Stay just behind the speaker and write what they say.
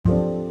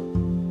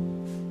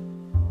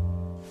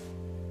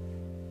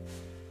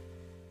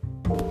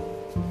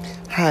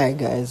Hi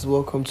guys,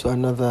 welcome to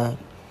another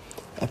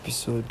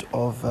episode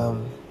of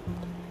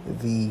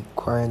the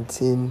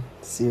quarantine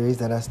series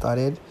that I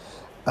started.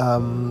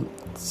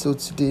 So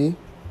today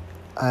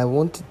I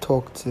want to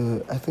talk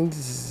to. I think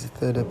this is the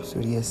third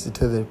episode. Yes, the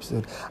third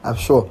episode.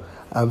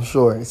 I'm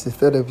sure it's the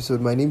third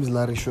episode. My name is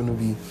Larry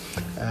Shonobi.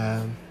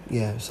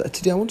 So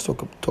today I want to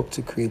talk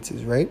to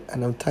creatives, right?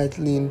 And I'm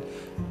titling.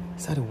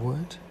 Is that a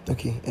word?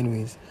 Okay.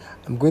 Anyways,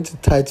 I'm going to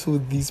title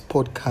this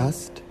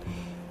podcast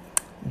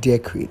 "Dear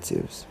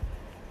Creatives."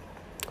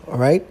 All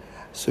right,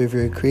 so if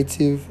you're a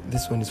creative,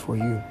 this one is for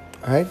you.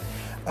 All right,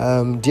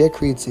 dear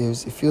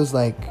creatives, it feels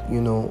like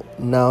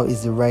now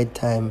is the right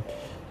time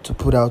to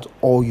put out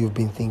all you've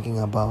been thinking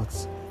about.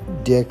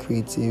 Dear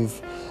creative,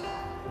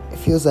 it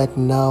feels like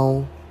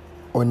now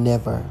or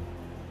never.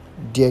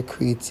 Dear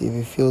creative,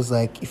 it feels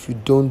like if you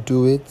don't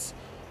do it,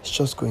 it's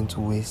just going to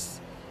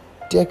waste.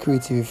 Dear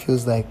creative, it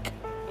feels like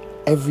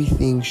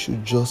everything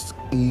should just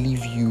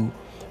leave you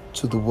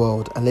to the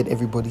world and let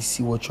everybody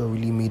see what you're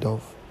really made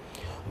of.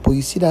 But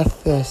you see that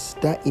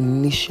thirst, that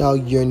initial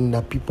yearning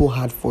that people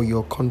had for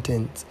your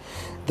content,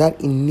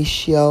 that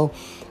initial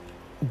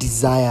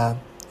desire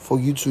for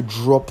you to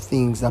drop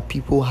things that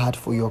people had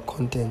for your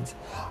content.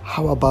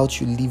 How about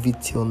you leave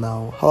it till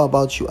now? How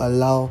about you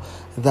allow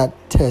that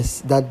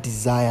thirst, that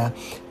desire,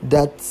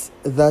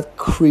 that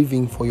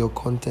craving for your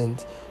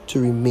content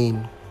to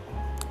remain?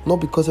 Not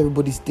because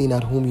everybody's staying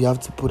at home, you have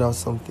to put out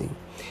something.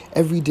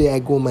 Every day I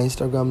go on my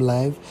Instagram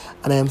live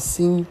and I am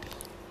seeing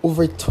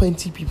over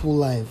 20 people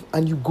live,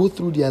 and you go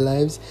through their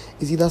lives,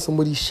 is either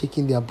somebody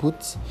shaking their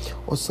boots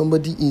or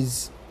somebody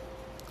is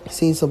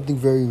saying something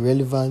very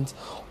relevant,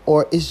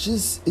 or it's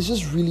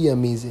just really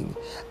amazing.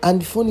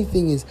 And the funny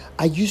thing is,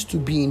 I used to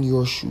be in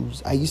your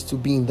shoes. I used to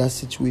be in that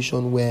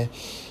situation where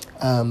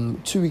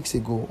 2 weeks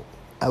ago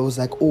I was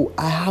like, oh,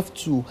 I have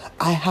to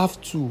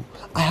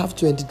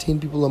entertain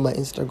people on my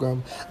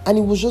Instagram. And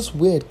it was just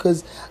weird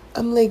because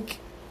I'm like,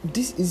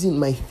 this isn't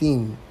my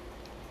thing.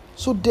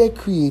 So they're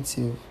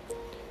creative.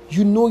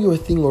 You know your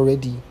thing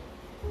already.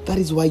 That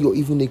is why you're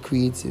even a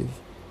creative.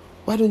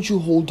 Why don't you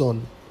hold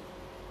on?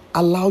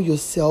 Allow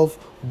yourself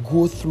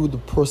go through the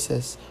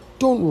process.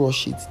 Don't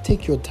rush it.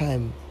 Take your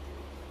time.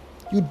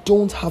 You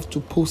don't have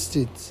to post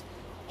it.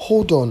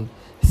 Hold on.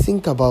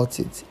 Think about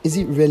it. Is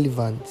it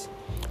relevant?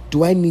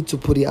 Do I need to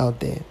put it out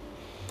there?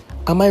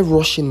 Am I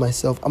rushing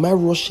myself? Am I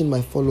rushing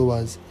my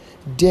followers?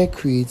 Dear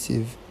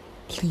creative,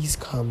 please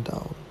calm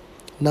down.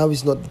 Now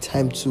is not the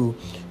time to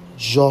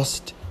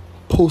just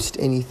post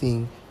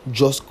anything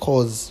just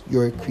cause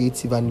you're a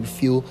creative and you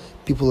feel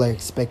people are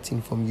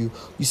expecting from you.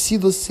 You see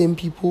those same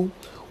people,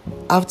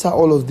 after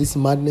all of this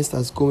madness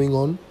that's going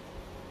on,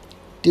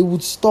 they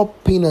would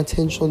stop paying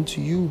attention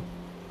to you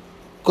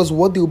because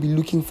what they'll be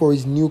looking for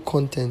is new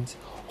content.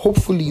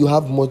 Hopefully you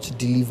have more to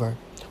deliver,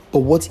 but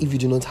what if you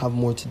do not have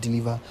more to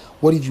deliver?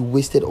 What if you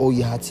wasted all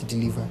you had to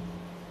deliver?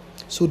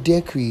 So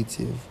dear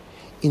creative,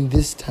 in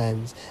these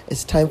times,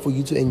 it's time for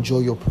you to enjoy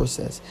your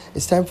process.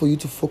 It's time for you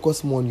to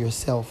focus more on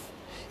yourself.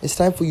 It's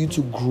time for you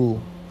to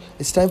grow.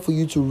 It's time for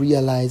you to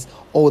realize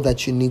all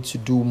that you need to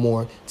do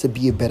more to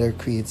be a better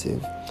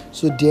creative.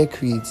 So dear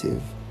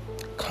creative,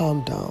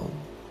 calm down.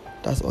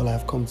 That's all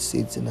I've come to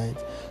say tonight.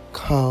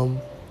 Calm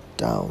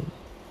down.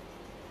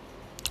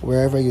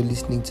 Wherever you're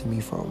listening to me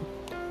from,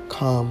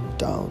 calm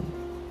down.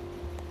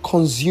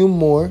 Consume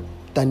more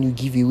than you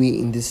give away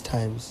in these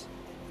times.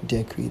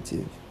 Dear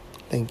creative,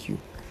 thank you.